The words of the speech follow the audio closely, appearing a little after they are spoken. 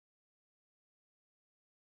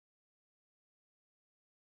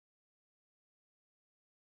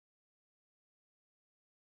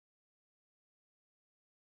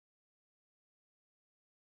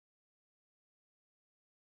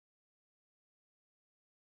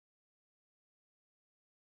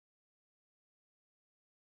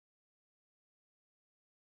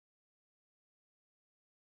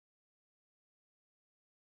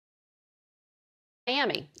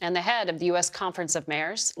Miami, and the head of the U.S. Conference of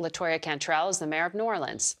Mayors, LaToya Cantrell, is the mayor of New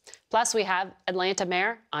Orleans. Plus, we have Atlanta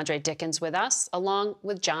Mayor Andre Dickens with us, along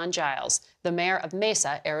with John Giles, the mayor of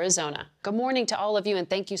Mesa, Arizona. Good morning to all of you, and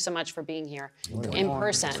thank you so much for being here in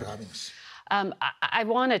person. I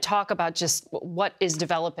want to talk about just what is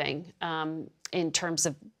developing in terms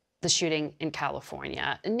of the shooting in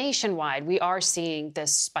California. Nationwide, we are seeing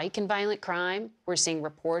this spike in violent crime. We're seeing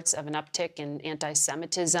reports of an uptick in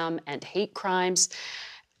anti-Semitism and hate crimes.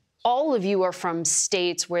 All of you are from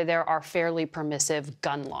states where there are fairly permissive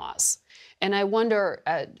gun laws. And I wonder,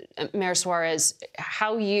 Mayor Suarez,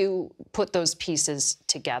 how you put those pieces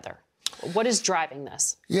together. What is driving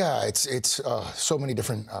this? Yeah, it's so many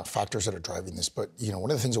different factors that are driving this. But, you know,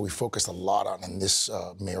 one of the things that we focused a lot on in this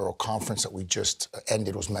mayoral conference that we just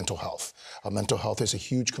ended was mental health. Mental health is a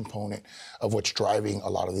huge component of what's driving a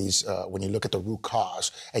lot of these. When you look at the root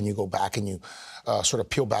cause and you go back and you sort of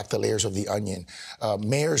peel back the layers of the onion,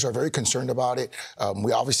 mayors are very concerned about it.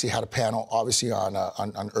 We obviously had a panel, obviously,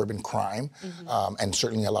 on urban crime. And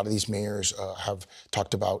certainly a lot of these mayors have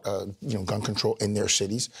talked about, gun control in their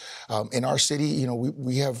cities. In our city, you know,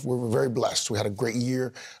 we're very blessed. We had a great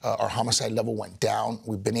year. Our homicide level went down.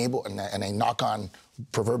 We've been able, and I knock on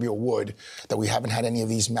proverbial wood, that we haven't had any of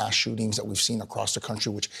these mass shootings that we've seen across the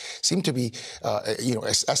country, which seem to be,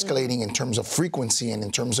 escalating in terms of frequency and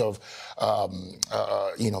in terms of,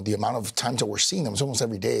 the amount of times that we're seeing them. It's almost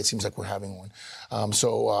every day. It seems like we're having one.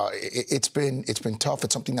 It's been tough.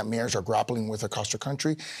 It's something that mayors are grappling with across the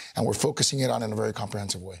country, and we're focusing it on in a very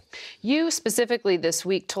comprehensive way. You specifically this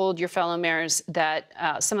week told your fellow mayors that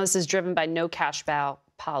some of this is driven by no cash bail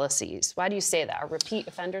policies. Why do you say that? Are repeat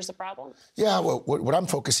offenders a problem? Yeah, well, what I'm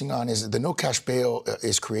focusing on is the no cash bail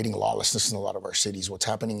is creating lawlessness in a lot of our cities. What's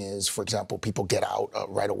happening is, for example, people get out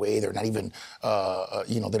right away. They're not even,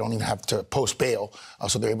 they don't even have to post bail,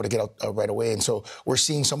 so they're able to get out right away. And so we're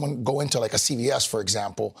seeing someone go into like a CVS, for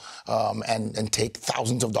example, and take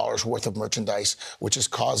thousands of dollars worth of merchandise, which is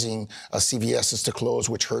causing CVSs to close,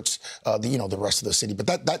 which hurts the rest of the city.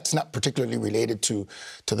 But that's not particularly related to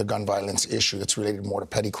the gun violence issue. It's related more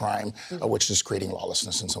to petty crime, which is creating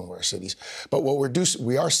lawlessness in some of our cities. But what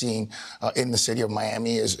we are seeing in the city of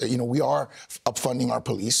Miami is, we are upfunding our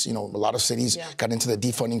police. A lot of cities got into the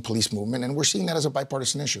defunding police movement, and we're seeing that as a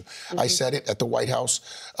bipartisan issue. I said it at the White House,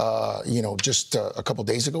 just a couple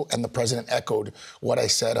days ago, and the president echoed what I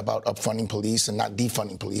said about upfunding police and not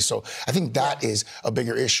defunding police. So I think that is a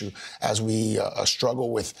bigger issue as we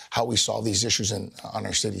struggle with how we solve these issues on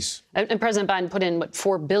our cities. And President Biden put in,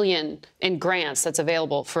 $4 billion in grants that's available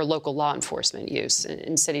for local law enforcement use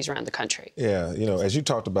in cities around the country. Yeah, as you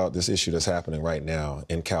talked about this issue that's happening right now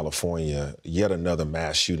in California, yet another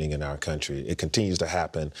mass shooting in our country. It continues to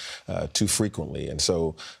happen too frequently. And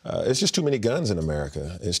so it's just too many guns in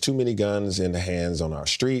America. It's too many guns in the hands on our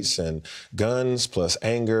streets, and guns plus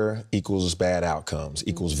anger equals bad outcomes,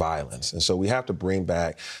 equals violence. And so we have to bring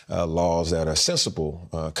back laws that are sensible,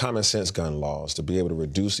 common sense gun laws to be able to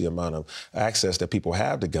reduce the amount of access that people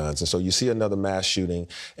have to guns. And so you see another mass shooting,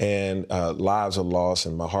 and lives are lost,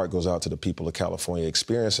 and my heart goes out to the people of California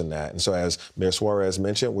experiencing that. And so, as Mayor Suarez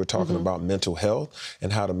mentioned, we're talking about mental health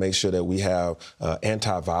and how to make sure that we have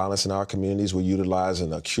anti-violence in our communities. We're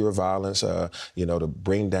utilizing cure violence, to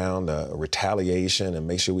bring down the retaliation and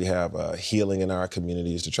make sure we have healing in our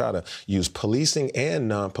communities, to try to use policing and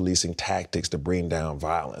non-policing tactics to bring down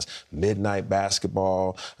violence. Midnight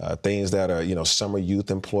basketball, things that are, summer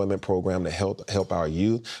youth employment program to help our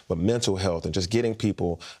youth, but mental health and just getting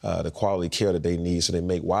people the quality care that they need so they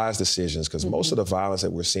make wise decisions, because most of the violence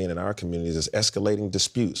that we're seeing in our communities is escalating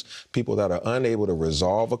disputes. People that are unable to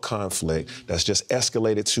resolve a conflict that's just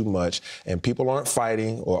escalated too much, and people aren't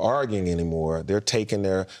fighting or arguing anymore. They're taking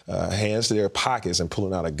their hands to their pockets and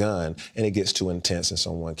pulling out a gun, and it gets too intense and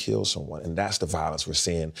someone kills someone. And that's the violence we're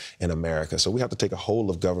seeing in America. So we have to take a whole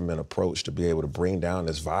of government approach to be able to bring down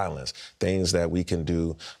this violence, things that we can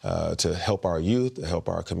do to help our youth, to help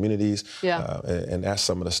our communities. And that's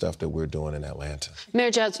some of the stuff that we're doing in Atlanta.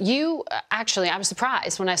 Mayor Giles, I was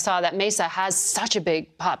surprised when I saw that Mesa has such a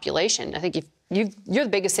big population. I think you're the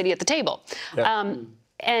biggest city at the table. Yeah.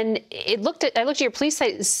 And I looked at your police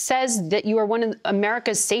site. It says that you are one of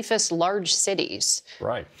America's safest large cities.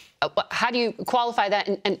 Right. How do you qualify that,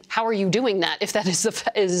 and how are you doing that if that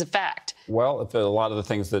is a fact? Well, a lot of the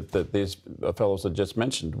things that these fellows had just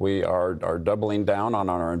mentioned, we are doubling down on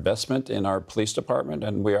our investment in our police department,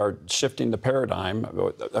 and we are shifting the paradigm.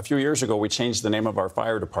 A few years ago, we changed the name of our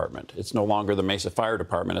fire department. It's no longer the Mesa Fire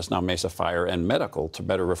Department. It's now Mesa Fire and Medical, to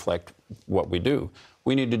better reflect what we do.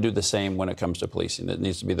 We need to do the same when it comes to policing. It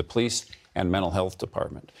needs to be the police and mental health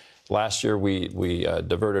department. Last year, we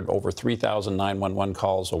diverted over 3,000 911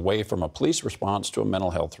 calls away from a police response to a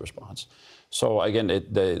mental health response. So again,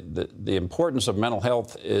 the importance of mental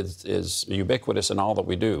health is ubiquitous in all that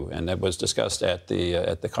we do, and it was discussed at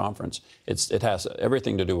the conference. It has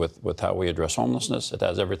everything to do with how we address homelessness. It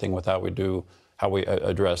has everything with how we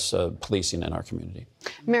address policing in our community.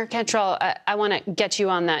 Mayor Cantrell, I want to get you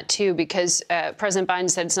on that, too, because President Biden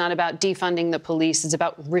said it's not about defunding the police, it's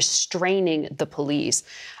about restraining the police.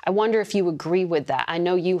 I wonder if you agree with that. I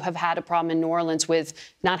know you have had a problem in New Orleans with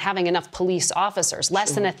not having enough police officers,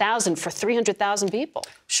 less than 1,000 for 300,000 people.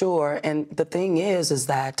 Sure, and the thing is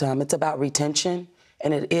that it's about retention,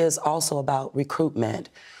 and it is also about recruitment.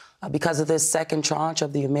 Because of this second tranche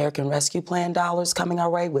of the American Rescue Plan dollars coming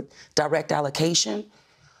our way with direct allocation,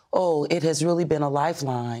 it has really been a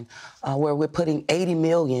lifeline where we're putting $80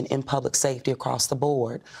 million in public safety across the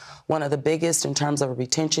board. One of the biggest in terms of a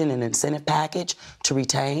retention and incentive package to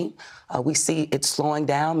retain. We see it slowing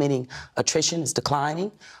down, meaning attrition is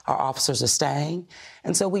declining, our officers are staying.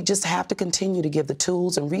 And so we just have to continue to give the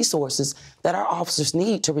tools and resources that our officers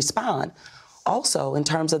need to respond. Also, in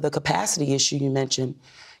terms of the capacity issue you mentioned,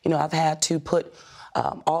 I've had to put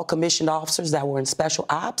all commissioned officers that were in special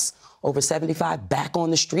ops, over 75, back on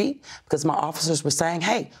the street because my officers were saying,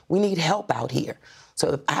 hey, we need help out here.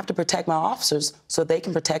 So I have to protect my officers so they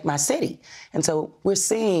can protect my city. And so we're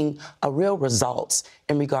seeing real results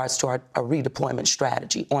in regards to our redeployment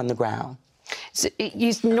strategy on the ground. So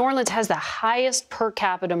New Orleans has the highest per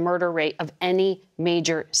capita murder rate of any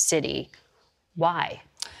major city. Why?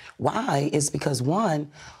 Why is because, one,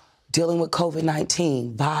 dealing with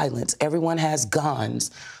COVID-19, violence, everyone has guns.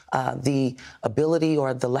 The ability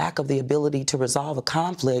or the lack of the ability to resolve a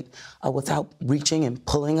conflict without reaching and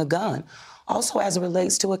pulling a gun. Also, as it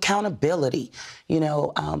relates to accountability,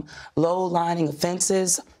 low-lining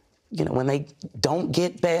offenses, when they don't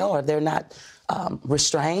get bail or they're not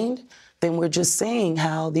restrained, then we're just seeing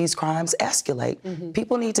how these crimes escalate. Mm-hmm.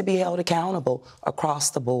 People need to be held accountable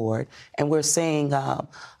across the board. And we're seeing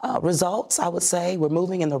results, I would say. We're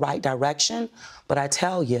moving in the right direction. But I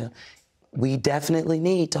tell you, we definitely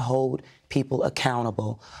need to hold people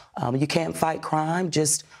accountable. You can't fight crime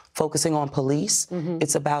just focusing on police. Mm-hmm.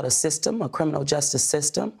 It's about a system, a criminal justice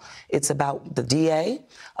system. It's about the DA,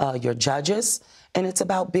 your judges. And it's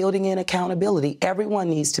about building in accountability. Everyone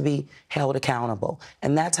needs to be held accountable.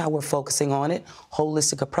 And that's how we're focusing on it.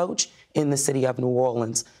 Holistic approach in the city of New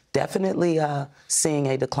Orleans. Definitely seeing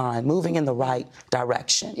a decline, moving in the right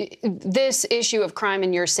direction. This issue of crime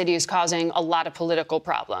in your city is causing a lot of political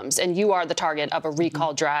problems, and you are the target of a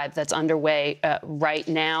recall drive that's underway right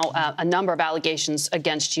now. A number of allegations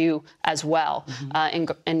against you as well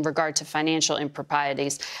in regard to financial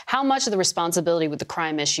improprieties. How much of the responsibility with the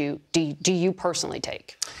crime issue do you personally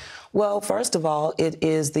take? Well, first of all, it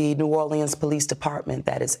is the New Orleans Police Department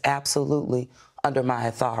that is absolutely under my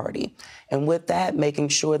authority. And with that, making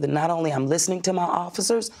sure that not only I'm listening to my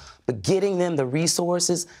officers, but getting them the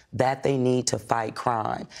resources that they need to fight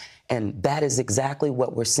crime. And that is exactly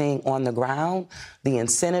what we're seeing on the ground, the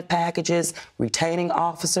incentive packages, retaining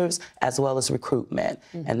officers, as well as recruitment.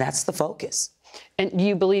 Mm-hmm. And that's the focus. And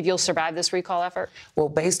you believe you'll survive this recall effort? Well,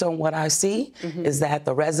 based on what I see, is that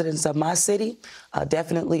the residents of my city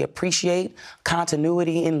definitely appreciate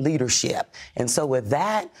continuity in leadership. And so with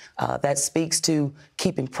that, that speaks to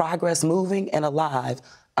keeping progress moving and alive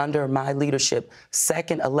under my leadership.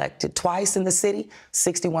 Second elected twice in the city,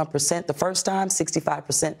 61% the first time,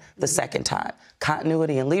 65% the second time.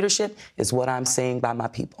 Continuity and leadership is what I'm seeing by my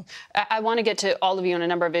people. I want to get to all of you on a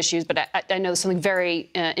number of issues, but I know something very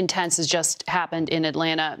intense has just happened in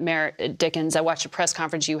Atlanta. Mayor Dickens, I watched a press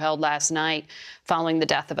conference you held last night following the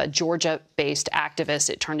death of a Georgia-based activist.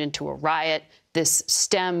 It turned into a riot. This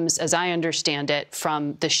stems, as I understand it,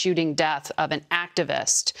 from the shooting death of an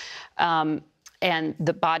activist. And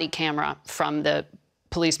the body camera from the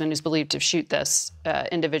policeman who's believed to shoot this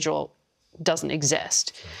individual doesn't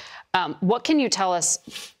exist. What can you tell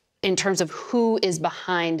us in terms of who is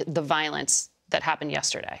behind the violence that happened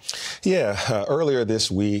yesterday? Yeah, earlier this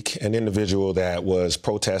week, an individual that was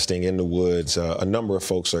protesting in the woods, a number of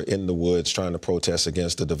folks are in the woods trying to protest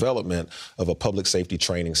against the development of a public safety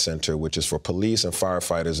training center, which is for police and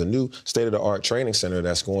firefighters, a new state-of-the-art training center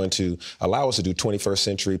that's going to allow us to do 21st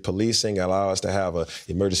century policing, allow us to have an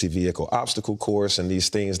emergency vehicle obstacle course, and these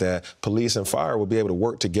things that police and fire will be able to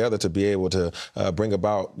work together to be able to bring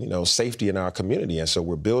about, safety in our community. And so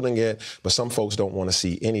we're building it, but some folks don't want to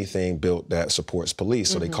see anything built that supports police,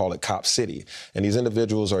 so they call it Cop City. And these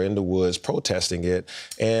individuals are in the woods protesting it,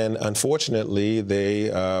 and unfortunately, they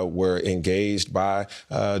were engaged by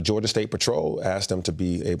Georgia State Patrol, asked them to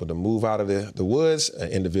be able to move out of the woods. An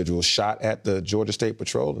individual shot at the Georgia State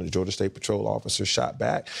Patrol, and the Georgia State Patrol officer shot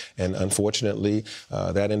back, and unfortunately,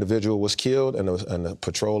 that individual was killed, and the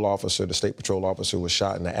patrol officer, the state patrol officer, was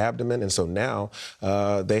shot in the abdomen. And so now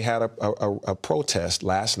they had a protest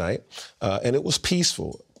last night, and it was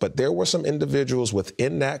peaceful. But there were some individuals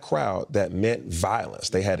within that crowd that meant violence.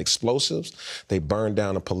 They had explosives. They burned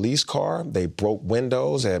down a police car. They broke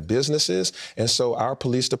windows at businesses. And so our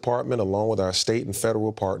police department, along with our state and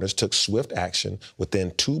federal partners, took swift action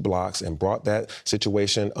within 2 blocks and brought that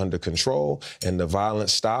situation under control. And the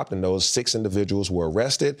violence stopped, and those 6 individuals were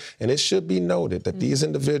arrested. And it should be noted that these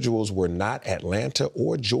individuals were not Atlanta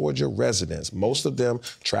or Georgia residents. Most of them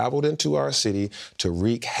traveled into our city to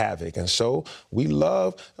wreak havoc. And so we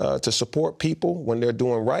love to support people when they're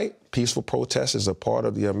doing right. Peaceful protest is a part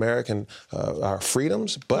of the American, our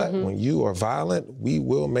freedoms. But when you are violent, we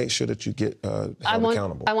will make sure that you get held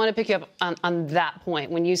accountable. I want to pick you up on that point.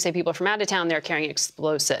 When you say people from out of town, they're carrying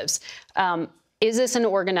explosives. Is this an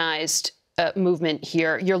organized movement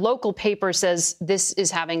here? Your local paper says this is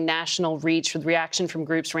having national reach with reaction from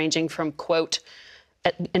groups ranging from, quote,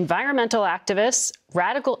 environmental activists,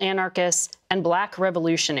 radical anarchists, and black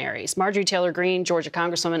revolutionaries. Marjorie Taylor Greene, Georgia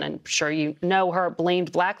Congresswoman, I'm sure you know her,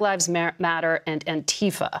 blamed Black Lives Matter and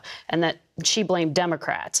Antifa, and that she blamed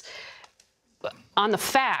Democrats. On the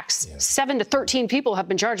facts, 7 to 13 people have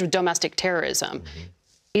been charged with domestic terrorism.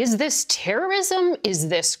 Is this terrorism? Is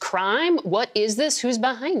this crime? What is this? Who's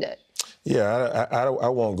behind it? Yeah, I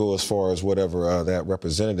won't go as far as whatever that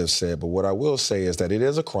representative said, but what I will say is that it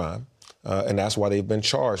is a crime. And that's why they've been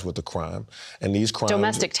charged with the crime. And these crimes...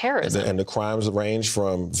 Domestic terrorism. And the crimes range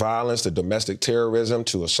from violence to domestic terrorism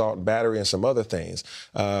to assault and battery and some other things.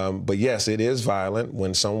 But yes, it is violent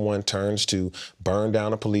when someone turns to burn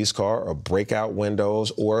down a police car or break out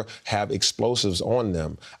windows or have explosives on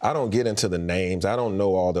them. I don't get into the names. I don't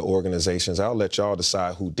know all the organizations. I'll let y'all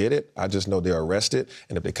decide who did it. I just know they're arrested.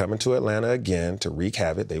 And if they come into Atlanta again to wreak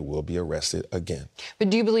havoc, they will be arrested again.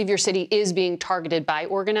 But do you believe your city is being targeted by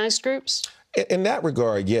organized groups? In that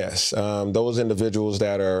regard, yes. Those individuals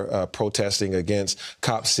that are protesting against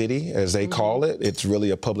Cop City, as they call it, it's really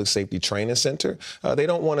a public safety training center. They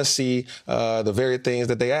don't want to see the very things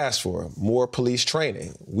that they asked for, more police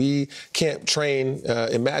training. We can't train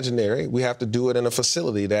imaginary. We have to do it in a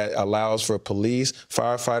facility that allows for police,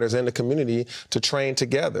 firefighters, and the community to train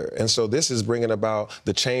together. And so this is bringing about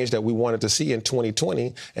the change that we wanted to see in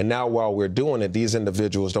 2020. And now while we're doing it, these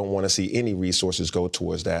individuals don't want to see any resources go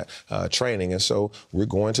towards that training. And so we're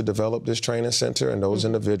going to develop this training center, and those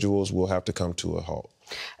individuals will have to come to a halt.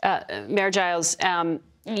 Mayor Giles,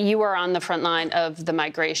 you are on the front line of the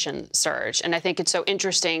migration surge, and I think it's so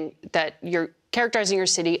interesting that you're characterizing your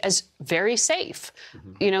city as very safe.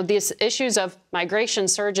 You know, these issues of migration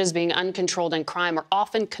surges being uncontrolled and crime are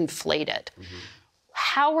often conflated.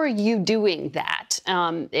 How are you doing that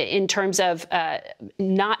in terms of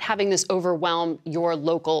not having this overwhelm your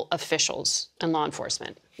local officials and law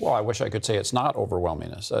enforcement? Well, I wish I could say it's not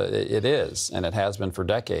overwhelming us. It is, and it has been for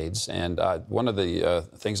decades. And one of the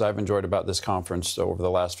things I've enjoyed about this conference over the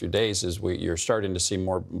last few days is you're starting to see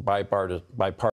more bipartisan